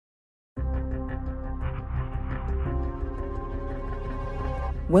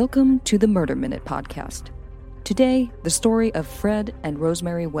Welcome to the Murder Minute podcast. Today, the story of Fred and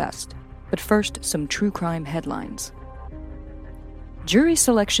Rosemary West. But first, some true crime headlines. Jury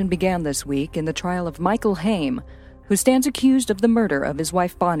selection began this week in the trial of Michael Haim, who stands accused of the murder of his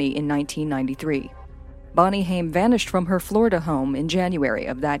wife Bonnie in 1993. Bonnie Haim vanished from her Florida home in January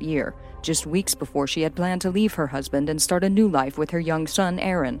of that year, just weeks before she had planned to leave her husband and start a new life with her young son,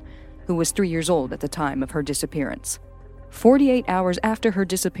 Aaron, who was 3 years old at the time of her disappearance. 48 hours after her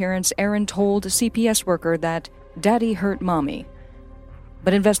disappearance, Aaron told a CPS worker that Daddy hurt Mommy.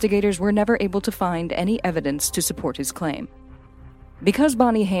 But investigators were never able to find any evidence to support his claim. Because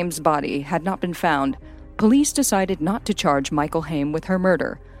Bonnie Haim's body had not been found, police decided not to charge Michael Haim with her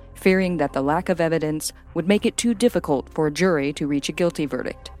murder, fearing that the lack of evidence would make it too difficult for a jury to reach a guilty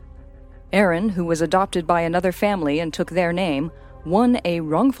verdict. Aaron, who was adopted by another family and took their name, won a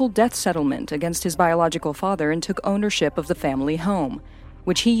wrongful death settlement against his biological father and took ownership of the family home,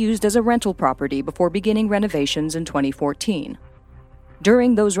 which he used as a rental property before beginning renovations in 2014.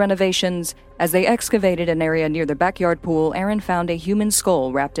 During those renovations, as they excavated an area near the backyard pool, Aaron found a human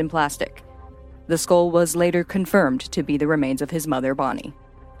skull wrapped in plastic. The skull was later confirmed to be the remains of his mother, Bonnie.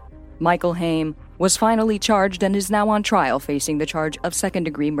 Michael Haim was finally charged and is now on trial facing the charge of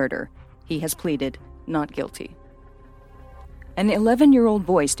second-degree murder. He has pleaded not guilty. An 11-year-old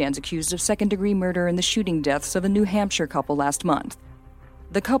boy stands accused of second-degree murder in the shooting deaths of a New Hampshire couple last month.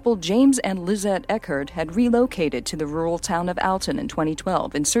 The couple, James and Lizette Eckert, had relocated to the rural town of Alton in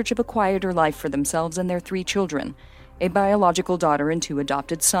 2012 in search of a quieter life for themselves and their 3 children, a biological daughter and 2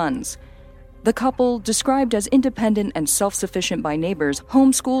 adopted sons. The couple, described as independent and self-sufficient by neighbors,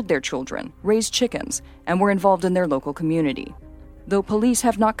 homeschooled their children, raised chickens, and were involved in their local community. Though police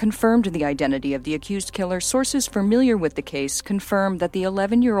have not confirmed the identity of the accused killer, sources familiar with the case confirm that the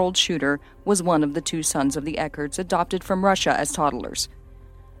 11-year-old shooter was one of the 2 sons of the Eckerts adopted from Russia as toddlers.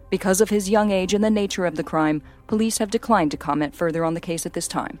 Because of his young age and the nature of the crime, police have declined to comment further on the case at this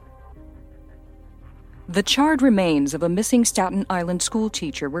time. The charred remains of a missing Staten Island school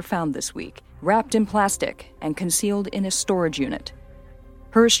teacher were found this week, wrapped in plastic and concealed in a storage unit.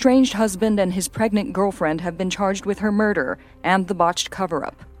 Her estranged husband and his pregnant girlfriend have been charged with her murder and the botched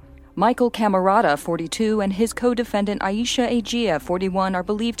cover-up. Michael Camarata, 42, and his co-defendant Aisha Agia, 41, are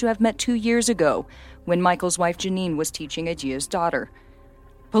believed to have met 2 years ago when Michael's wife Janine was teaching Agia's daughter.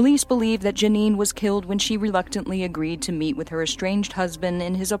 Police believe that Janine was killed when she reluctantly agreed to meet with her estranged husband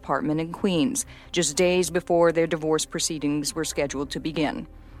in his apartment in Queens, just days before their divorce proceedings were scheduled to begin.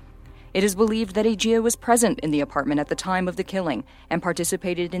 It is believed that Agia was present in the apartment at the time of the killing and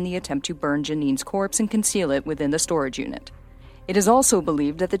participated in the attempt to burn Janine's corpse and conceal it within the storage unit. It is also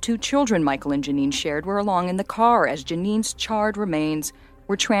believed that the 2 children Michael and Janine shared were along in the car as Janine's charred remains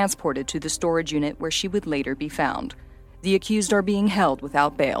were transported to the storage unit where she would later be found. The accused are being held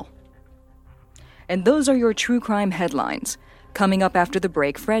without bail. And those are your true crime headlines. Coming up after the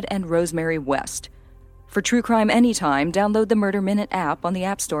break, Fred and Rosemary West. For true crime anytime, download the Murder Minute app on the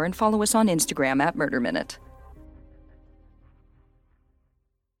App Store and follow us on Instagram at Murder Minute.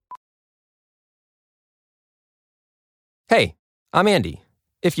 Hey, I'm Andy.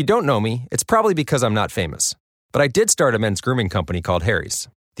 If you don't know me, it's probably because I'm not famous. But I did start a men's grooming company called Harry's.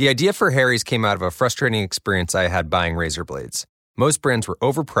 The idea for Harry's came out of a frustrating experience I had buying razor blades. Most brands were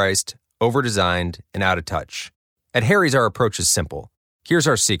overpriced, overdesigned, and out of touch. At Harry's, our approach is simple. Here's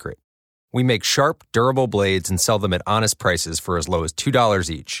our secret. We make sharp, durable blades and sell them at honest prices for as low as $2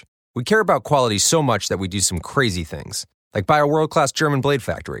 each. We care about quality so much that we do some crazy things, like buy a world-class German blade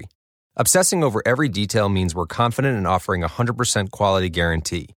factory. Obsessing over every detail means we're confident in offering a 100% quality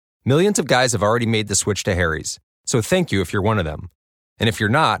guarantee. Millions of guys have already made the switch to Harry's, so thank you if you're one of them. And if you're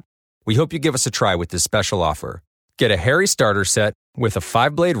not, we hope you give us a try with this special offer. Get a Harry's starter set with a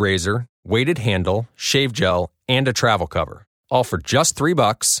 5-blade razor, weighted handle, shave gel, and a travel cover, all for just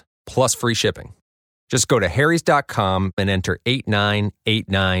 $3 plus free shipping. Just go to harrys.com and enter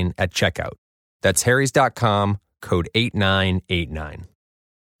 8989 at checkout. That's harrys.com, code 8989.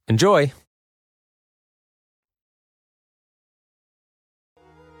 Enjoy!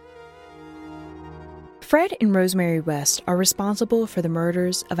 Fred and Rosemary West are responsible for the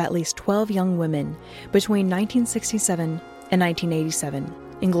murders of at least 12 young women between 1967 and 1987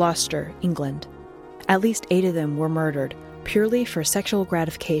 in Gloucester, England. At least 8 of them were murdered purely for sexual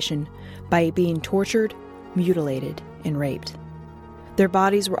gratification by being tortured, mutilated, and raped. Their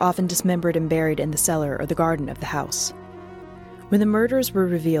bodies were often dismembered and buried in the cellar or the garden of the house. When the murders were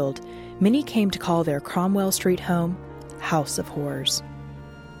revealed, many came to call their Cromwell Street home House of Horrors.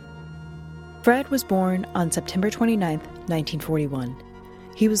 Fred was born on September 29, 1941.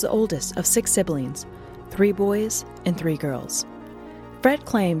 He was the oldest of 6 siblings, 3 boys and 3 girls. Fred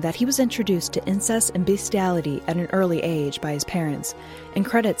claimed that he was introduced to incest and bestiality at an early age by his parents and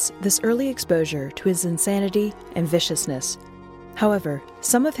credits this early exposure to his insanity and viciousness. However,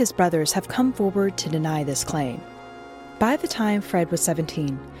 some of his brothers have come forward to deny this claim. By the time Fred was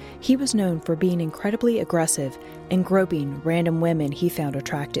 17, he was known for being incredibly aggressive and groping random women he found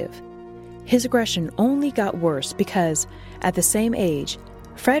attractive. His aggression only got worse because, at the same age,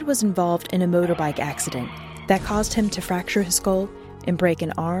 Fred was involved in a motorbike accident that caused him to fracture his skull and break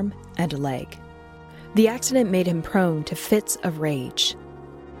an arm and a leg. The accident made him prone to fits of rage.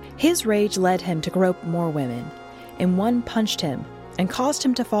 His rage led him to grope more women, and one punched him and caused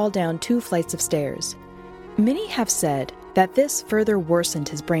him to fall down 2 flights of stairs. Many have said that this further worsened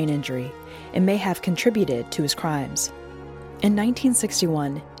his brain injury and may have contributed to his crimes. In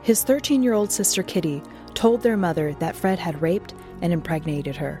 1961, his 13-year-old sister Kitty told their mother that Fred had raped and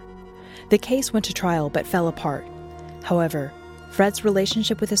impregnated her. The case went to trial but fell apart. However, Fred's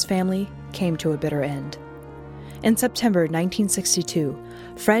relationship with his family came to a bitter end. In September 1962,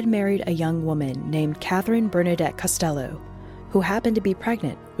 Fred married a young woman named Catherine Bernadette Costello, who happened to be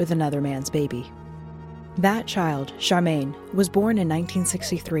pregnant with another man's baby. That child, Charmaine, was born in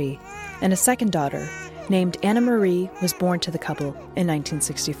 1963, and a second daughter, named Anna Marie, was born to the couple in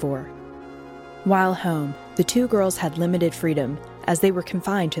 1964. While home, the 2 girls had limited freedom as they were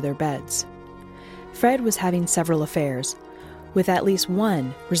confined to their beds. Fred was having several affairs, with at least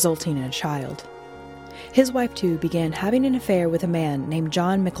one resulting in a child. His wife, too, began having an affair with a man named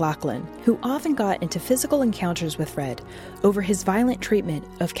John McLaughlin, who often got into physical encounters with Fred over his violent treatment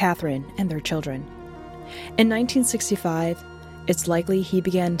of Catherine and their children. In 1965, it's likely he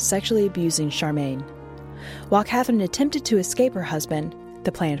began sexually abusing Charmaine. While Catherine attempted to escape her husband,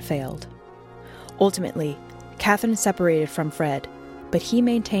 the plan failed. Ultimately, Catherine separated from Fred, but he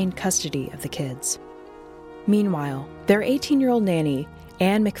maintained custody of the kids. Meanwhile, their 18-year-old nanny,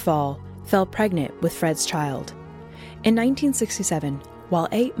 Anne McFall, fell pregnant with Fred's child. In 1967, while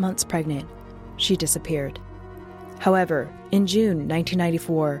 8 months pregnant, she disappeared. However, in June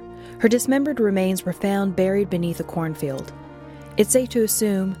 1994, her dismembered remains were found buried beneath a cornfield. It's safe to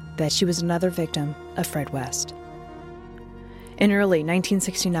assume that she was another victim of Fred West. In early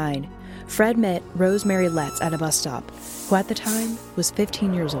 1969, Fred met Rosemary Letts at a bus stop, who at the time was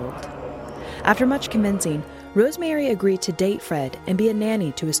 15 years old. After much convincing, Rosemary agreed to date Fred and be a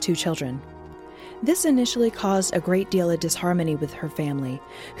nanny to his 2 children. This initially caused a great deal of disharmony with her family,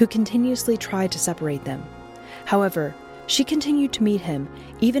 who continuously tried to separate them. However, she continued to meet him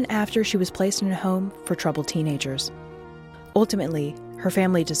even after she was placed in a home for troubled teenagers. Ultimately, her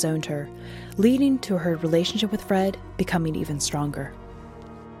family disowned her, leading to her relationship with Fred becoming even stronger.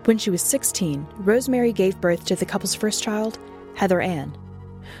 When she was 16, Rosemary gave birth to the couple's first child, Heather Ann.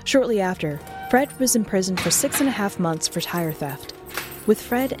 Shortly after, Fred was imprisoned for 6.5 months for tire theft. With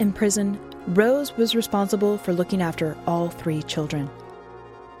Fred in prison, Rose was responsible for looking after all 3 children.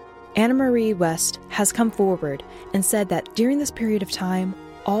 Anna Marie West has come forward and said that during this period of time,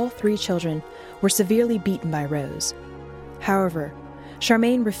 all 3 children were severely beaten by Rose. However,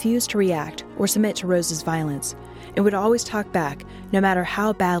 Charmaine refused to react or submit to Rose's violence and would always talk back no matter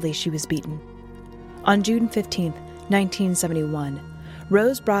how badly she was beaten. On June 15, 1971,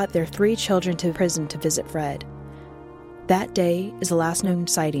 Rose brought their 3 children to prison to visit Fred. That day is the last known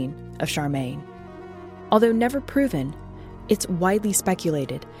sighting of Charmaine. Although never proven, it's widely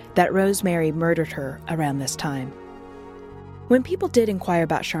speculated that Rosemary murdered her around this time. When people did inquire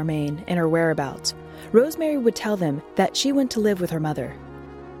about Charmaine and her whereabouts, Rosemary would tell them that she went to live with her mother.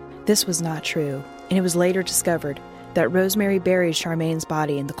 This was not true, and it was later discovered that Rosemary buried Charmaine's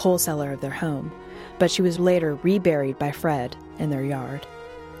body in the coal cellar of their home, but she was later reburied by Fred in their yard.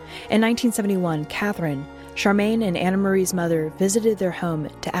 In 1971, Catherine, Charmaine and Anna Marie's mother, visited their home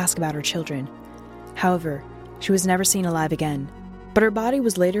to ask about her children. However, she was never seen alive again, but her body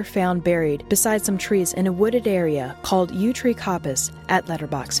was later found buried beside some trees in a wooded area called Yew Tree Coppice at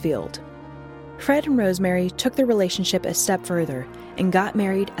Letterbox Field. Fred and Rosemary took their relationship a step further and got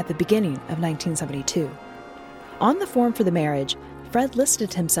married at the beginning of 1972. On the form for the marriage, Fred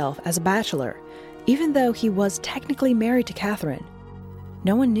listed himself as a bachelor, even though he was technically married to Catherine.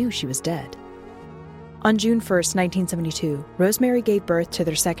 No one knew she was dead. On June 1, 1972, Rosemary gave birth to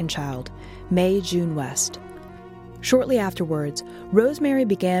their second child, Mae June West. Shortly afterwards, Rosemary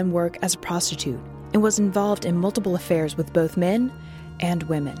began work as a prostitute and was involved in multiple affairs with both men and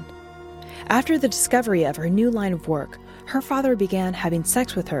women. After the discovery of her new line of work, her father began having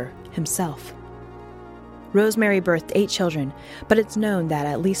sex with her himself. Rosemary birthed 8 children, but it's known that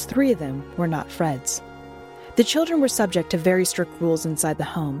at least 3 of them were not Fred's. The children were subject to very strict rules inside the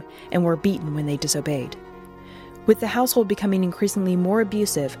home and were beaten when they disobeyed. With the household becoming increasingly more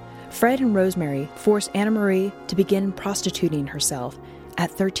abusive, Fred and Rosemary forced Anna Marie to begin prostituting herself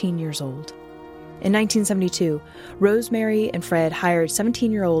at 13 years old. In 1972, Rosemary and Fred hired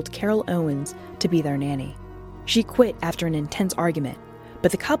 17-year-old Carol Owens to be their nanny. She quit after an intense argument,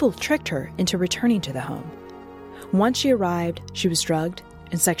 but the couple tricked her into returning to the home. Once she arrived, she was drugged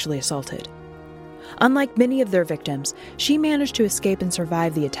and sexually assaulted. Unlike many of their victims, she managed to escape and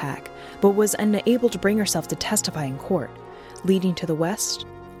survive the attack, but was unable to bring herself to testify in court, leading to the West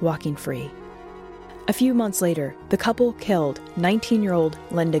walking free. A few months later, the couple killed 19-year-old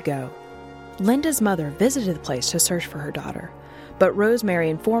Linda Go. Linda's mother visited the place to search for her daughter, but Rosemary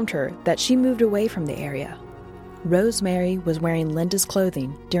informed her that she moved away from the area. Rosemary was wearing Linda's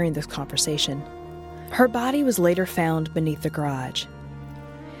clothing during this conversation. Her body was later found beneath the garage.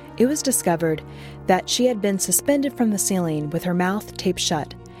 It was discovered that she had been suspended from the ceiling with her mouth taped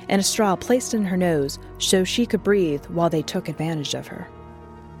shut and a straw placed in her nose so she could breathe while they took advantage of her.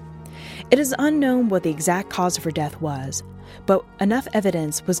 It is unknown what the exact cause of her death was, but enough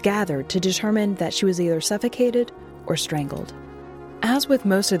evidence was gathered to determine that she was either suffocated or strangled. As with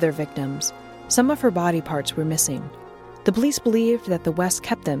most of their victims, some of her body parts were missing. The police believed that the West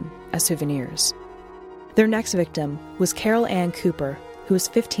kept them as souvenirs. Their next victim was Carol Ann Cooper, who was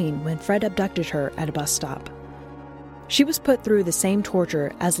 15 when Fred abducted her at a bus stop. She was put through the same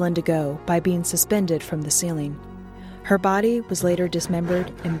torture as Linda Go by being suspended from the ceiling. Her body was later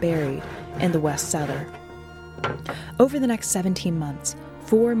dismembered and buried in the West Cellar. Over the next 17 months,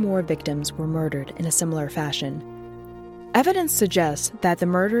 4 more victims were murdered in a similar fashion. Evidence suggests that the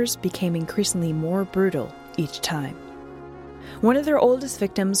murders became increasingly more brutal each time. One of their oldest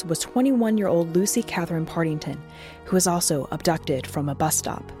victims was 21-year-old Lucy Catherine Partington, who was also abducted from a bus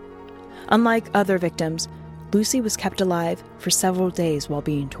stop. Unlike other victims, Lucy was kept alive for several days while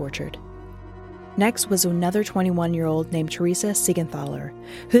being tortured. Next was another 21-year-old named Teresa Siegenthaler,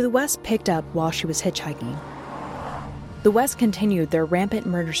 who the West picked up while she was hitchhiking. The West continued their rampant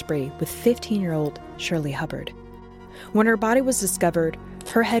murder spree with 15-year-old Shirley Hubbard. When her body was discovered,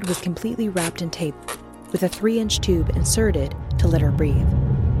 her head was completely wrapped in tape with a 3-inch tube inserted to let her breathe.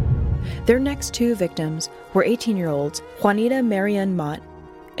 Their next 2 victims were 18-year-olds Juanita Marianne Mott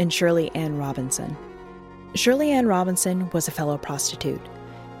and Shirley Ann Robinson. Shirley Ann Robinson was a fellow prostitute.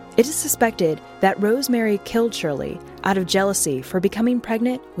 It is suspected that Rosemary killed Shirley out of jealousy for becoming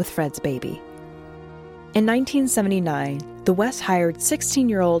pregnant with Fred's baby. In 1979, the West hired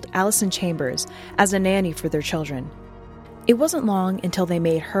 16-year-old Allison Chambers as a nanny for their children. It wasn't long until they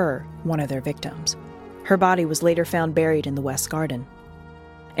made her one of their victims. Her body was later found buried in the West garden.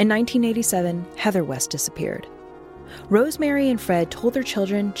 In 1987, Heather West disappeared. Rosemary and Fred told their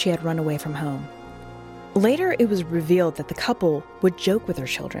children she had run away from home. Later, it was revealed that the couple would joke with their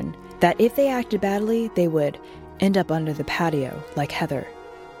children that if they acted badly, they would end up under the patio like Heather.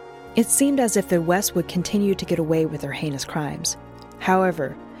 It seemed as if the West would continue to get away with their heinous crimes.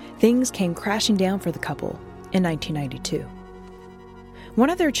 However, things came crashing down for the couple in 1992. One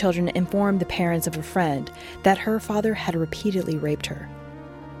of their children informed the parents of a friend that her father had repeatedly raped her.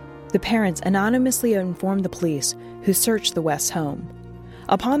 The parents anonymously informed the police, who searched the West's home.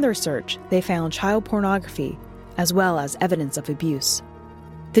 Upon their search, they found child pornography as well as evidence of abuse.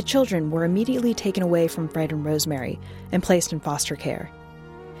 The children were immediately taken away from Fred and Rosemary and placed in foster care.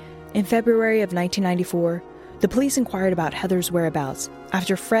 In February of 1994, the police inquired about Heather's whereabouts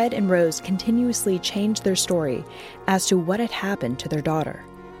after Fred and Rose continuously changed their story as to what had happened to their daughter.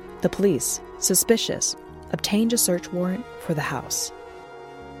 The police, suspicious, obtained a search warrant for the house.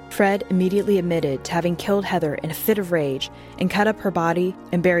 Fred immediately admitted to having killed Heather in a fit of rage and cut up her body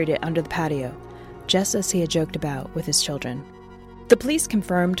and buried it under the patio, just as he had joked about with his children. The police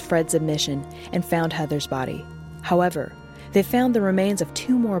confirmed Fred's admission and found Heather's body. However, they found the remains of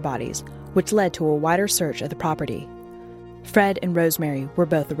 2 more bodies, which led to a wider search of the property. Fred and Rosemary were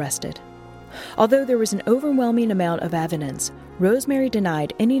both arrested. Although there was an overwhelming amount of evidence, Rosemary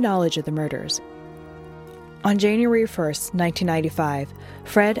denied any knowledge of the murders. On January 1, 1995,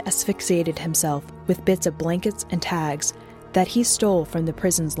 Fred asphyxiated himself with bits of blankets and tags that he stole from the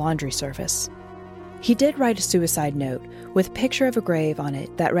prison's laundry service. He did write a suicide note with a picture of a grave on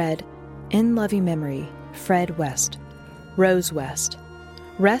it that read, "In loving memory, Fred West, Rose West.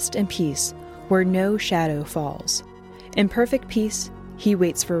 Rest in peace where no shadow falls. In perfect peace, he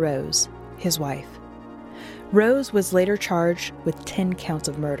waits for Rose, his wife." Rose was later charged with 10 counts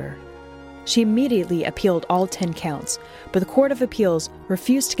of murder. She immediately appealed all 10 counts, but the Court of Appeals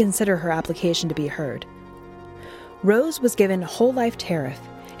refused to consider her application to be heard. Rose was given a whole life tariff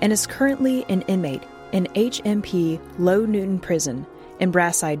and is currently an inmate in HMP Low Newton Prison in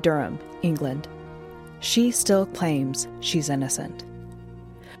Brasside, Durham, England. she still claims she's innocent.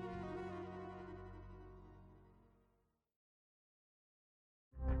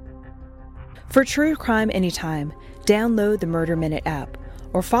 For True Crime Anytime, download the Murder Minute app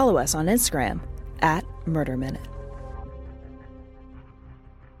or follow us on Instagram @MurderMinute.